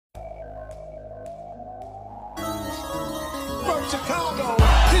Chicago.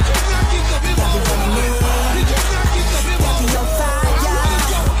 Did you not get the memo? Did you not get the memo? On fire,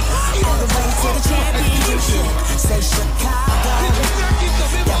 all the way to the championship. Say Chicago, Did you not get the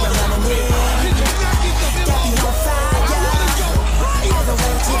memo? that we're running with. Did you not get the memo? That be on fire, all the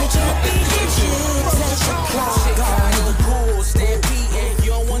way to the championship. Say Chicago. The pool, stampede.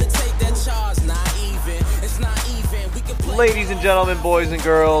 You don't want to take that charge, not even. It's not even. We can play. Ladies and gentlemen, boys and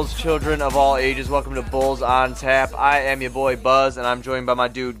girls, children of all ages, welcome to Bulls on Tap. I am your boy Buzz, and I'm joined by my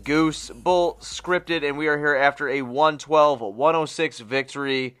dude Goose. Bull Scripted, and we are here after a 112-106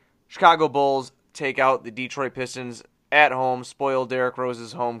 victory. Chicago Bulls take out the Detroit Pistons at home, spoil Derrick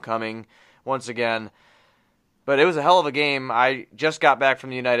Rose's homecoming once again. But it was a hell of a game. I just got back from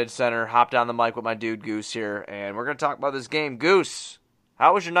the United Center, hopped on the mic with my dude Goose here, and we're going to talk about this game. Goose,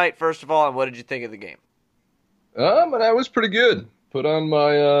 how was your night, first of all, and what did you think of the game? And I was pretty good. Put on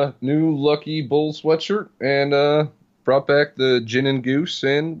my new Lucky Bull sweatshirt and brought back the gin and goose,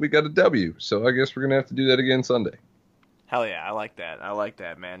 and we got a W. So I guess we're gonna have to do that again Sunday. Hell yeah, I like that. I like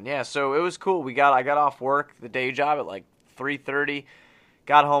that, man. Yeah, so it was cool. I got off work, the day job, at like 3:30.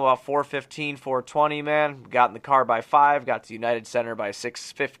 Got home about 4:15, 4:20, man. Got in the car by 5. Got to United Center by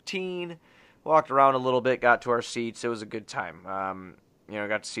 6:15. Walked around a little bit. Got to our seats. It was a good time.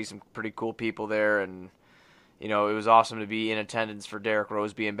 Got to see some pretty cool people there, and it was awesome to be in attendance for Derrick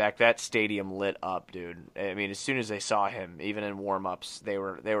Rose being back. That stadium lit up, dude. I mean, as soon as they saw him, even in warm-ups, they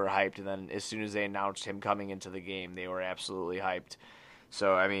were hyped. And then as soon as they announced him coming into the game, they were absolutely hyped.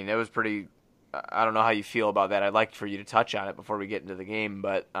 So, I mean, it was pretty – I don't know how you feel about that. I'd like for you to touch on it before we get into the game.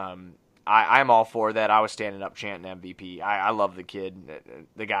 But I'm all for that. I was standing up chanting MVP. I love the kid,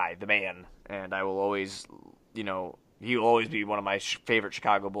 the guy, the man. And I will always – he will always be one of my favorite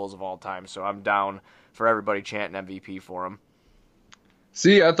Chicago Bulls of all time. So I'm down – for everybody chanting MVP for him.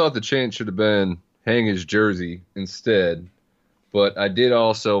 See, I thought the chant should have been hang his jersey instead, but I did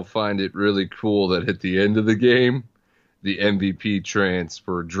also find it really cool that at the end of the game, the MVP chants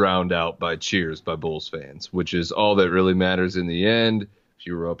were drowned out by cheers by Bulls fans, which is all that really matters in the end. If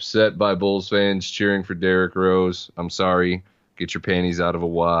you were upset by Bulls fans cheering for Derrick Rose, I'm sorry. Get your panties out of a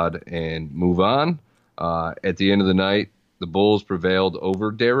wad and move on. At the end of the night, the Bulls prevailed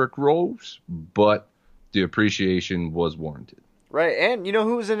over Derrick Rose, but the appreciation was warranted. Right, and you know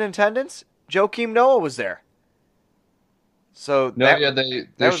who was in attendance? Joakim Noah was there. So they showed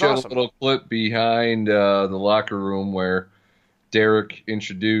awesome. A little clip behind the locker room where Derrick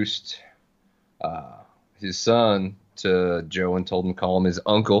introduced his son to Joe and told him to call him his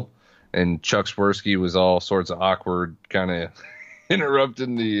uncle, and Chuck Swirsky was all sorts of awkward, kind of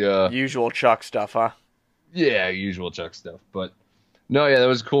interrupting the usual Chuck stuff, huh? Yeah, usual Chuck stuff, but. No, yeah, that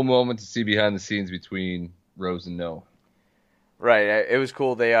was a cool moment to see behind the scenes between Rose and Noah. Right, it was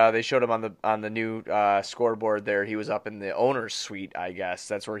cool. They showed him on the new scoreboard there. He was up in the owner's suite, I guess.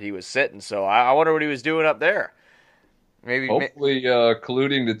 That's where he was sitting. So I wonder what he was doing up there. Hopefully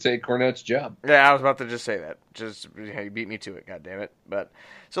colluding to take Cornette's job. Yeah, I was about to just say that. You beat me to it, goddammit. But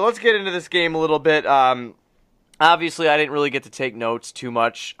so let's get into this game a little bit. Obviously, I didn't really get to take notes too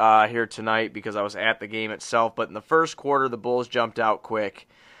much here tonight because I was at the game itself. But in the first quarter, the Bulls jumped out quick.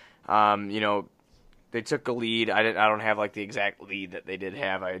 They took a lead. I don't have like the exact lead that they did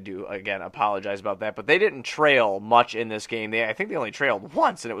have. I do again apologize about that. But they didn't trail much in this game. I think they only trailed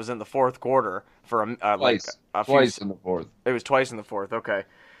once, and it was in the fourth quarter for twice in the fourth. It was twice in the fourth. Okay.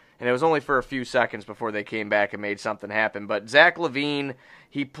 And it was only for a few seconds before they came back and made something happen. But Zach LaVine,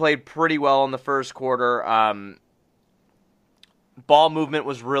 he played pretty well in the first quarter. Ball movement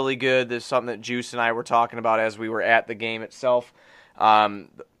was really good. There's something that Juice and I were talking about as we were at the game itself.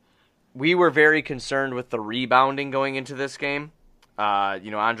 We were very concerned with the rebounding going into this game.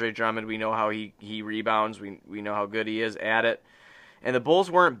 Andre Drummond, we know how he rebounds. We know how good he is at it. And the Bulls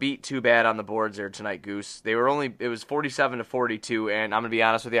weren't beat too bad on the boards there tonight, Goose. It was 47-42, and I'm going to be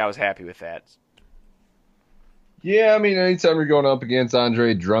honest with you, I was happy with that. Yeah, I mean, anytime you're going up against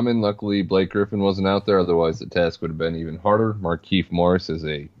Andre Drummond, luckily Blake Griffin wasn't out there. Otherwise, the task would have been even harder. Markieff Morris is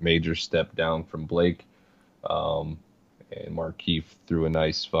a major step down from Blake. And Markieff threw a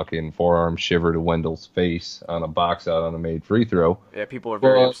nice fucking forearm shiver to Wendell's face on a box out on a made free throw. Yeah, people are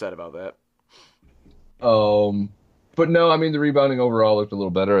very upset about that. But no, I mean, the rebounding overall looked a little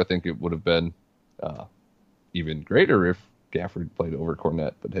better. I think it would have been even greater if Gafford played over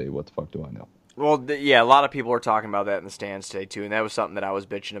Cornette. But hey, what the fuck do I know? Well, a lot of people were talking about that in the stands today, too, and that was something that I was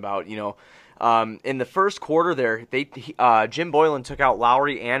bitching about. In the first quarter there, Jim Boylan took out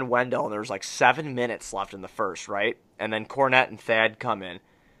Lowry and Wendell, and there was like 7 minutes left in the first, right? And then Cornette and Thad come in,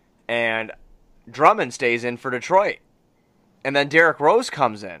 and Drummond stays in for Detroit. And then Derrick Rose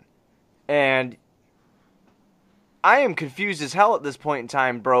comes in, and I am confused as hell at this point in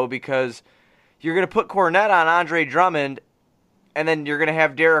time, bro, because you're going to put Cornette on Andre Drummond, and then you're going to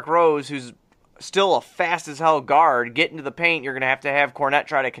have Derrick Rose, who's still a fast-as-hell guard, get into the paint. You're going to have Cornette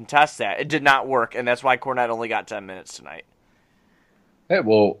try to contest that. It did not work, and that's why Cornette only got 10 minutes tonight. Hey,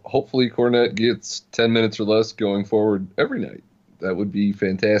 well, hopefully Cornette gets 10 minutes or less going forward every night. That would be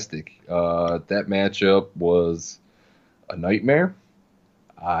fantastic. That matchup was a nightmare.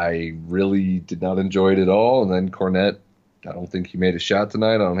 I really did not enjoy it at all. And then Cornette, I don't think he made a shot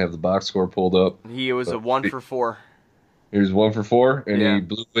tonight. I don't have the box score pulled up. He was a 1 for 4. He was 1 for 4, and Yeah. he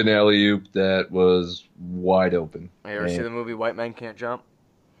blew an alley-oop that was wide open. You ever see the movie White Men Can't Jump?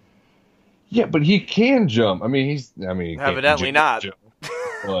 Yeah, but he can jump. He can't Evidently not. jump,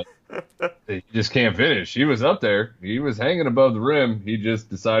 but he just can't finish. He was up there. He was hanging above the rim. He just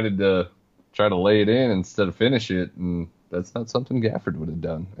decided to try to lay it in instead of finish it, and that's not something Gafford would have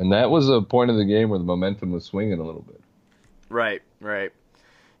done. And that was a point of the game where the momentum was swinging a little bit. Right.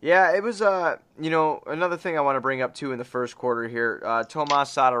 Yeah, it was, another thing I want to bring up, too, in the first quarter here.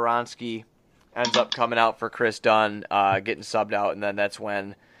 Tomas Satoransky ends up coming out for Chris Dunn, getting subbed out, and then that's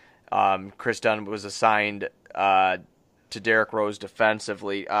when Chris Dunn was assigned to Derrick Rose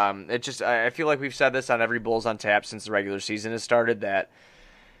defensively. I feel like we've said this on every Bulls on Tap since the regular season has started, that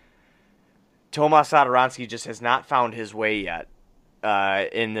Tomas Satoransky just has not found his way yet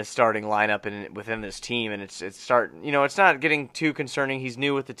in this starting lineup and within this team, and it's not getting too concerning. He's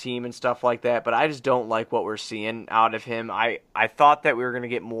new with the team and stuff like that, but I just don't like what we're seeing out of him. I thought that we were going to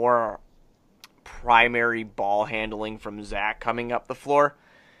get more primary ball handling from Zach coming up the floor,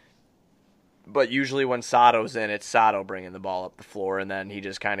 but usually when Sato's in, it's Sato bringing the ball up the floor, and then he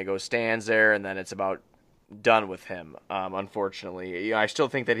just kind of stands there, and then it's about done with him, unfortunately. I still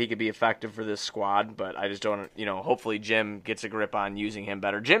think that he could be effective for this squad, but I just don't, hopefully Jim gets a grip on using him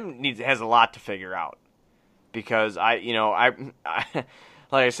better. Jim has a lot to figure out, because I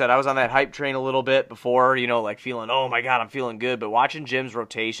like I said, I was on that hype train a little bit before, feeling, oh my God, I'm feeling good, but watching Jim's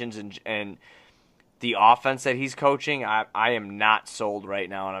rotations and the offense that he's coaching, I am not sold right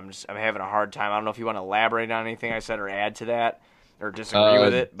now, and I'm having a hard time. I don't know if you want to elaborate on anything I said or add to that or disagree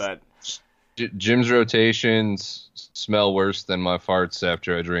with it, but Jim's rotations smell worse than my farts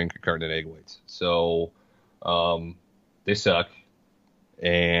after I drink a carton of egg whites. So they suck.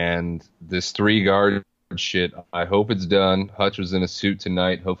 And this 3-guard shit, I hope it's done. Hutch was in a suit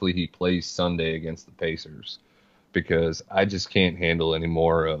tonight. Hopefully he plays Sunday against the Pacers, because I just can't handle any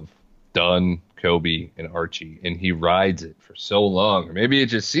more of Dunn, Kobe, and Archie. And he rides it for so long. Or maybe it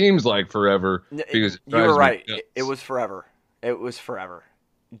just seems like forever. Because you were right. It was forever. It was forever.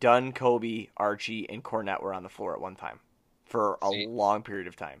 Dunn, Kobe, Archie, and Cornette were on the floor at one time for a long period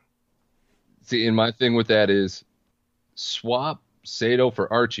of time. See, and my thing with that is swap Sato for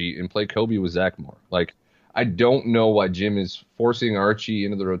Archie and play Kobe with Zach Moore. Like, I don't know why Jim is forcing Archie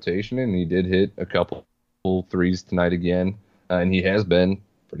into the rotation, and he did hit a couple threes tonight again, and he has been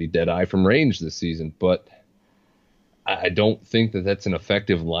pretty dead-eye from range this season, but I don't think that that's an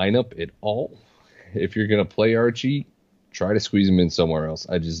effective lineup at all. If you're going to play Archie, try to squeeze him in somewhere else.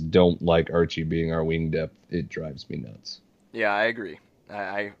 I just don't like Archie being our wing depth. It drives me nuts. Yeah, I agree.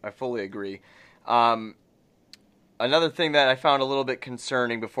 I fully agree. Another thing that I found a little bit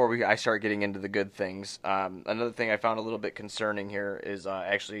concerning before I start getting into the good things, another thing I found a little bit concerning here is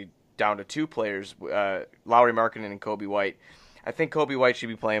actually down to 2 players, Lauri Markkanen and Kobe White. I think Kobe White should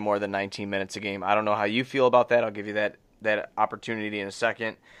be playing more than 19 minutes a game. I don't know how you feel about that. I'll give you that opportunity in a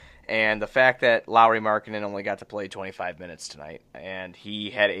second. And the fact that Lauri Markkanen only got to play 25 minutes tonight, and he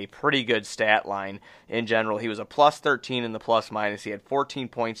had a pretty good stat line in general. He was a plus 13 in the plus-minus. He had 14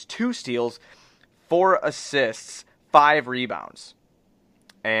 points, 2 steals, 4 assists, 5 rebounds,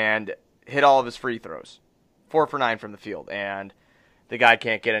 and hit all of his free throws. 4 for 9 from the field, and the guy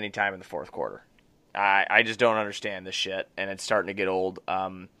can't get any time in the fourth quarter. I just don't understand this shit, and it's starting to get old.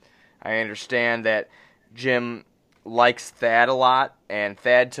 I understand that Jim likes Thad a lot, and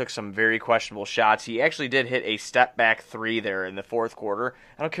Thad took some very questionable shots. He actually did hit a step-back 3 there in the fourth quarter.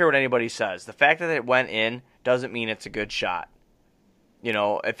 I don't care what anybody says. The fact that it went in doesn't mean it's a good shot.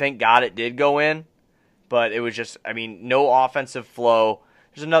 Thank God it did go in, but it was just, no offensive flow.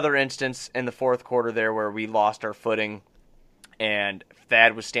 There's another instance in the fourth quarter there where we lost our footing, and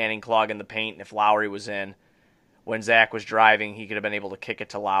Thad was standing clogging the paint, and if Lowry was in, when Zach was driving, he could have been able to kick it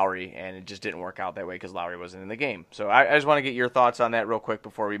to Lowry, and it just didn't work out that way because Lowry wasn't in the game. So I just want to get your thoughts on that real quick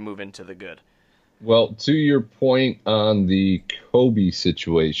before we move into the good. Well, to your point on the Kobe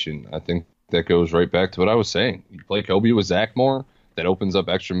situation, I think that goes right back to what I was saying. You play Kobe with Zach Moore, that opens up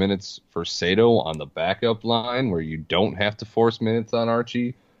extra minutes for Sato on the backup line where you don't have to force minutes on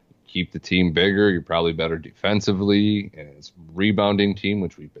Archie. keep the team bigger, you're probably better defensively, and it's a rebounding team,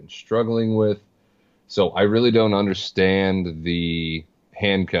 which we've been struggling with. So I really don't understand the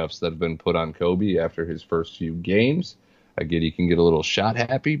handcuffs that have been put on Kobe after his first few games. I get he can get a little shot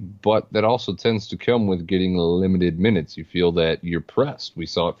happy, but that also tends to come with getting limited minutes. You feel that you're pressed. We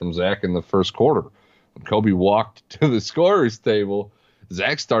saw it from Zach in the first quarter. When Kobe walked to the scorer's table,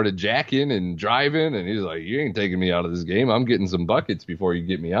 Zach started jacking and driving, and he's like, you ain't taking me out of this game. I'm getting some buckets before you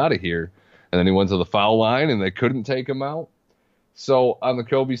get me out of here. And then he went to the foul line, and they couldn't take him out. So on the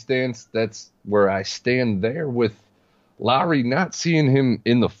Kobe stance, that's where I stand there. With Lowry, not seeing him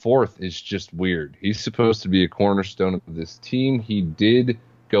in the fourth is just weird. He's supposed to be a cornerstone of this team. He did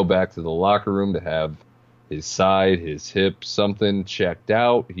go back to the locker room to have his side, his hip, something checked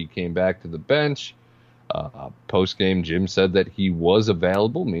out. He came back to the bench. Post-game, Jim said that he was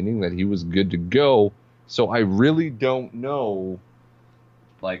available, meaning that he was good to go. So I really don't know,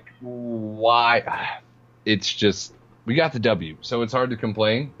 why. It's just, we got the W, so it's hard to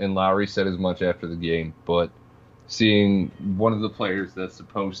complain, and Lowry said as much after the game, but seeing one of the players that's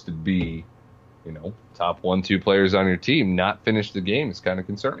supposed to be, top 1-2 players on your team not finish the game is kind of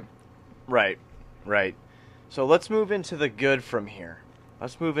concerning. Right. So let's move into the good from here.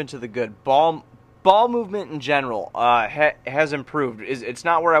 Let's move into the good. Ball movement in general has improved. It's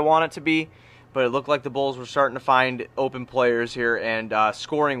not where I want it to be, but it looked like the Bulls were starting to find open players here, and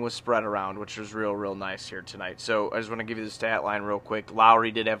scoring was spread around, which was real nice here tonight. So I just want to give you the stat line real quick.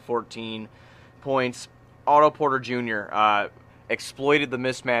 Lowry did have 14 points. Otto Porter Jr. Exploited the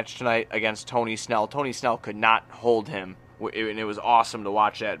mismatch tonight against Tony Snell. Tony Snell could not hold him, and it was awesome to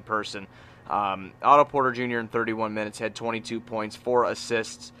watch that in person. Otto Porter Jr. in 31 minutes had 22 points, 4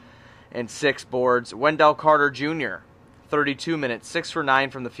 assists, and 6 boards. Wendell Carter Jr., 32 minutes, 6 for 9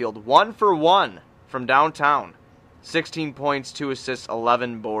 from the field, 1 for 1 from downtown, 16 points, 2 assists,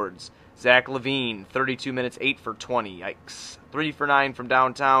 11 boards. Zach LaVine, 32 minutes, 8 for 20, yikes. 3 for 9 from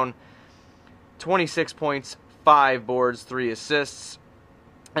downtown, 26 points, 5 boards, 3 assists.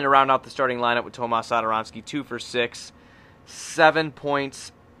 And to round out the starting lineup with Tomas Satoransky, 2 for 6, 7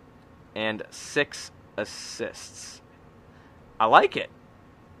 points, and 6 assists. I like it.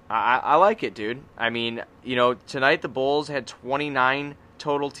 I like it, dude. I mean, tonight the Bulls had 29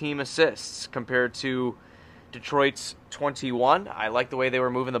 total team assists compared to Detroit's 21. I like the way they were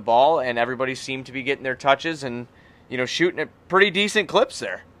moving the ball, and everybody seemed to be getting their touches and, shooting at pretty decent clips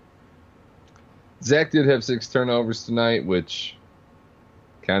there. Zach did have 6 turnovers tonight, which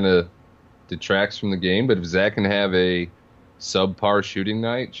kind of detracts from the game. But if Zach can have a subpar shooting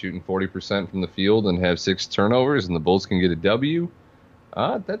night, shooting 40% from the field and have 6 turnovers, and the Bulls can get a W,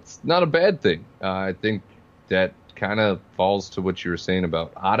 that's not a bad thing. I think that kind of falls to what you were saying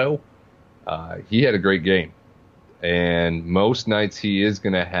about Otto. He had a great game. And most nights he is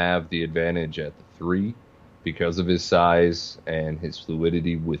going to have the advantage at the 3 because of his size and his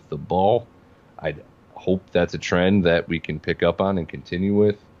fluidity with the ball. I hope that's a trend that we can pick up on and continue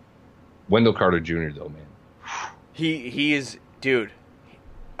with. Wendell Carter Jr., though, man. He is, dude,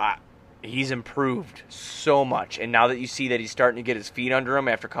 he's improved so much. And now that you see that he's starting to get his feet under him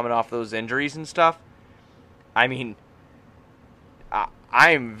after coming off those injuries and stuff, I mean,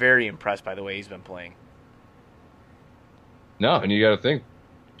 I am very impressed by the way he's been playing. No, and you got to think,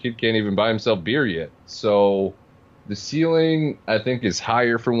 kid can't even buy himself beer yet. So the ceiling, I think, is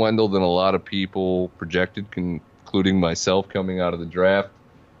higher for Wendell than a lot of people projected, including myself coming out of the draft,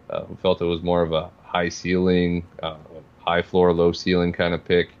 who felt it was more of a high ceiling, high floor, low ceiling kind of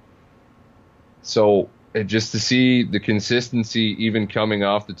pick. So just to see the consistency even coming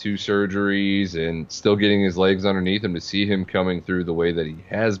off the 2 surgeries and still getting his legs underneath him, to see him coming through the way that he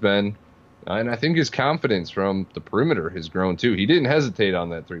has been. And I think his confidence from the perimeter has grown too. He didn't hesitate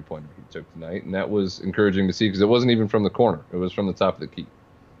on that 3-pointer he took tonight, and that was encouraging to see because it wasn't even from the corner. It was from the top of the key.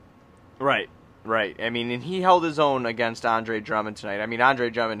 Right. I mean, and he held his own against Andre Drummond tonight. I mean,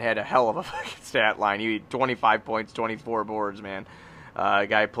 Andre Drummond had a hell of a fucking stat line. He had 25 points, 24 boards, man.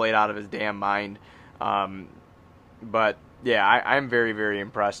 Guy played out of his damn mind. But, yeah, I'm very, very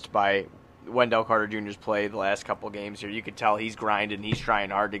impressed by Wendell Carter Jr.'s play the last couple games here. You could tell he's grinding. He's trying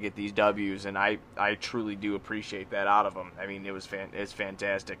hard to get these W's, and I truly do appreciate that out of him. I mean, it's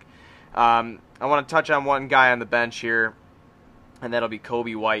fantastic. I want to touch on one guy on the bench here, and that'll be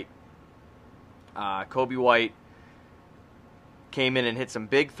Coby White. Coby White came in and hit some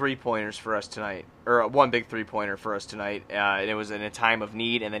big 3-pointers for us tonight, or one big 3-pointer for us tonight, and it was in a time of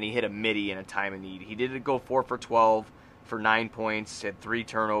need, and then he hit a midi in a time of need. He did go 4 for 12 for 9 points, had 3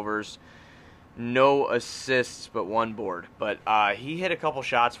 turnovers, no assists but 1 board. But he hit a couple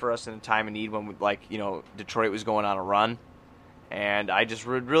shots for us in a time of need when Detroit was going on a run, And I just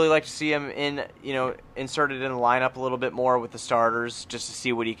would really like to see him inserted in the lineup a little bit more with the starters, just to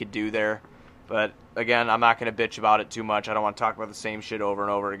see what he could do there. But again, I'm not going to bitch about it too much. I don't want to talk about the same shit over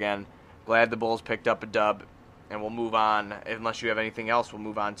and over again. Glad the Bulls picked up a dub, and we'll move on. Unless you have anything else, we'll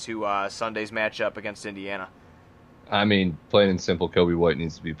move on to Sunday's matchup against Indiana. I mean, plain and simple, Kobe White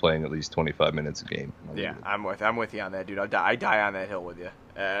needs to be playing at least 25 minutes a game. Yeah, I'm with you on that, dude. I die on that hill with you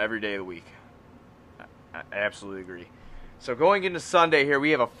every day of the week. I absolutely agree. So going into Sunday here, we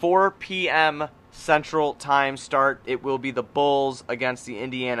have a 4 p.m. Central Time start. It will be the Bulls against the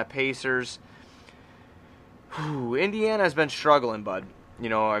Indiana Pacers. Indiana has been struggling, bud.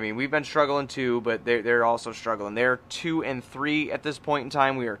 We've been struggling too, but they're also struggling. They're 2-3 at this point in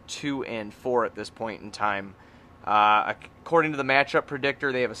time. We are 2-4 at this point in time. According to the matchup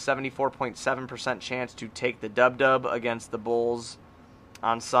predictor, they have a 74.7% chance to take the dub against the Bulls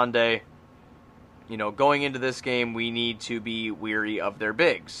on Sunday. Going into this game, we need to be weary of their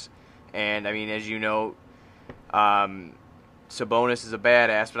bigs. And, as you know, Sabonis is a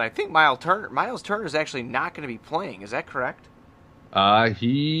badass, but I think Miles Turner is actually not going to be playing. Is that correct? I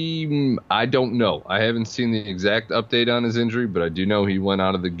don't know. I haven't seen the exact update on his injury, but I do know he went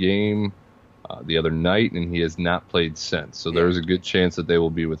out of the game the other night, and he has not played since. So there's a good chance that they will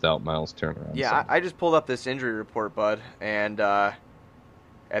be without Miles Turner. I just pulled up this injury report, bud, and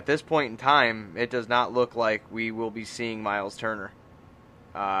at this point in time, it does not look like we will be seeing Miles Turner.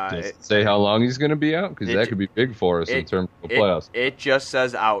 Does it say how long he's going to be out? Because that could be big for us in terms of the playoffs. It just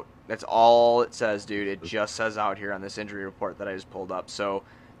says out. That's all it says, dude. It just says out here on this injury report that I just pulled up. So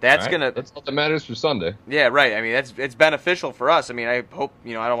that's that's all that matters for Sunday. Yeah, right. It's beneficial for us. I hope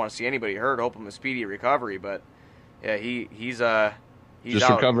I don't want to see anybody hurt. Hope him a speedy recovery. But yeah, he's just out.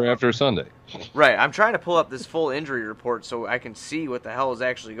 recover after Sunday. Right. I'm trying to pull up this full injury report so I can see what the hell is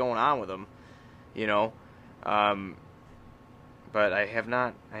actually going on with him. But I have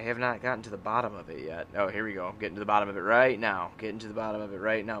not gotten to the bottom of it yet. Oh, here we go. I'm getting to the bottom of it right now.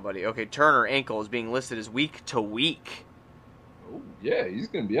 Buddy. Okay, Turner ankle is being listed as week to week. Oh, yeah, he's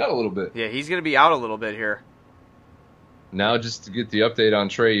going to be out a little bit. Yeah, he's going to be out a little bit here. Now just to get the update on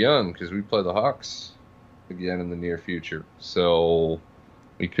Trae Young, because we play the Hawks again in the near future. So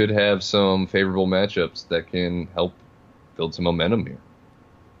we could have some favorable matchups that can help build some momentum here.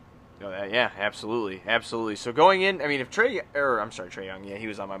 Yeah, absolutely. So going in, if Trae Young, yeah, he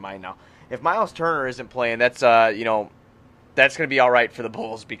was on my mind now. If Miles Turner isn't playing, that's that's going to be all right for the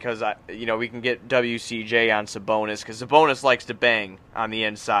Bulls because we can get WCJ on Sabonis because Sabonis likes to bang on the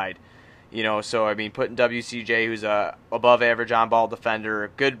inside. So putting WCJ, who's a above average on ball defender, a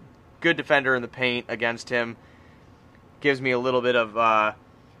good defender in the paint against him, gives me a little bit of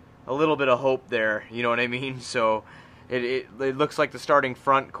hope there. You know what I mean? So. It looks like the starting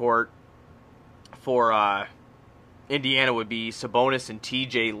front court for Indiana would be Sabonis and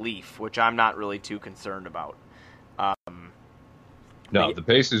TJ Leaf, which I'm not really too concerned about. No, the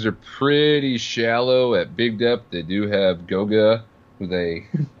Pacers are pretty shallow at big depth. They do have Goga, who they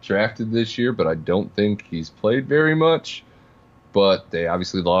drafted this year, but I don't think he's played very much. But they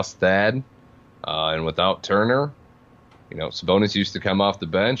obviously lost Thad, and without Turner, Sabonis used to come off the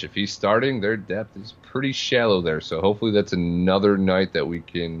bench. If he's starting, their depth is pretty shallow there. So hopefully that's another night that we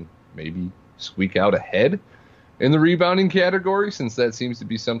can maybe squeak out ahead in the rebounding category, since that seems to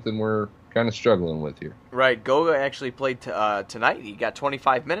be something we're kind of struggling with here. Right. Goga actually played tonight. He got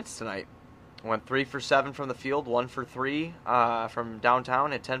 25 minutes tonight. Went 3 for 7 from the field, 1 for 3 from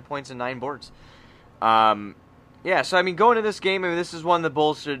downtown, at 10 points and 9 boards. Yeah, so going into this game, this is one the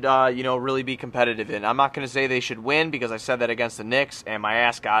Bulls should, really be competitive in. I'm not going to say they should win because I said that against the Knicks, and my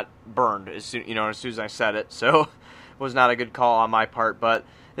ass got burned as soon as I said it. So, it was not a good call on my part. But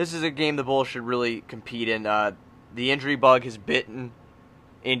this is a game the Bulls should really compete in. The injury bug has bitten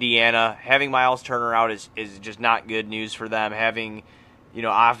Indiana. Having Miles Turner out is just not good news for them. Having,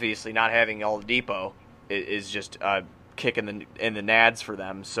 obviously not having Oladipo is just a kick in the nads for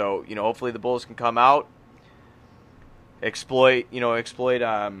them. So, hopefully the Bulls can come out. Exploit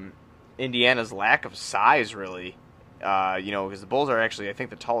Indiana's lack of size, really. Because the Bulls are actually, I think,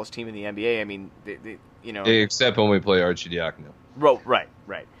 the tallest team in the NBA. Except when we play Arcidiacono. Right.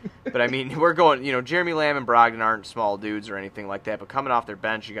 But we're going. Jeremy Lamb and Brogdon aren't small dudes or anything like that. But coming off their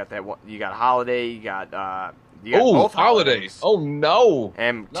bench, you got Holiday, you got both Holidays. Oh no!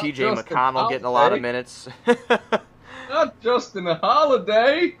 And T.J. McConnell getting a lot of minutes. Not Justin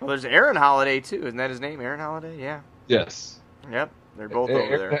Holiday. Well, there's Aaron Holiday too. Isn't that his name? Aaron Holiday? Yeah. Yes. Yep. They're both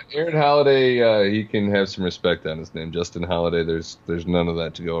over there. Aaron Holiday, he can have some respect on his name. Justin Holiday, there's none of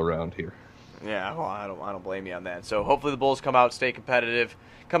that to go around here. Yeah, well, I don't blame you on that. So hopefully the Bulls come out, stay competitive,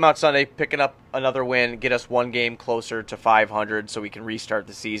 come out Sunday, picking up another win, get us one game closer to 500, so we can restart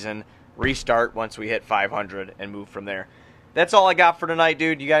the season. Restart once we hit 500 and move from there. That's all I got for tonight,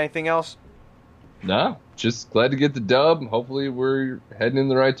 dude. You got anything else? No, just glad to get the dub. Hopefully we're heading in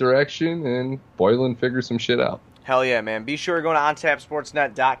the right direction and Boylan figures some shit out. Hell yeah, man. Be sure to go to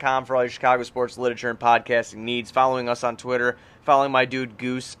ontapsportsnet.com for all your Chicago sports literature and podcasting needs. Following us on Twitter, following my dude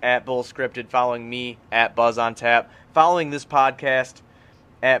Goose at Bulls Scripted, following me at Buzz on Tap, following this podcast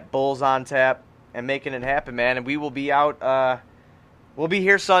at Bulls on Tap, and making it happen, man. And we will be out. We'll be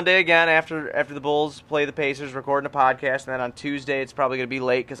here Sunday again after the Bulls play the Pacers, recording a podcast. And then on Tuesday, it's probably going to be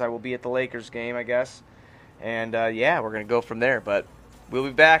late because I will be at the Lakers game, I guess. And, yeah, we're going to go from there. But we'll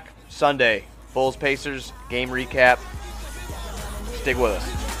be back Sunday. Bulls, Pacers, game recap. Stick with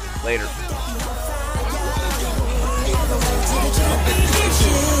us. Later.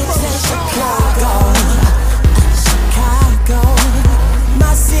 Take a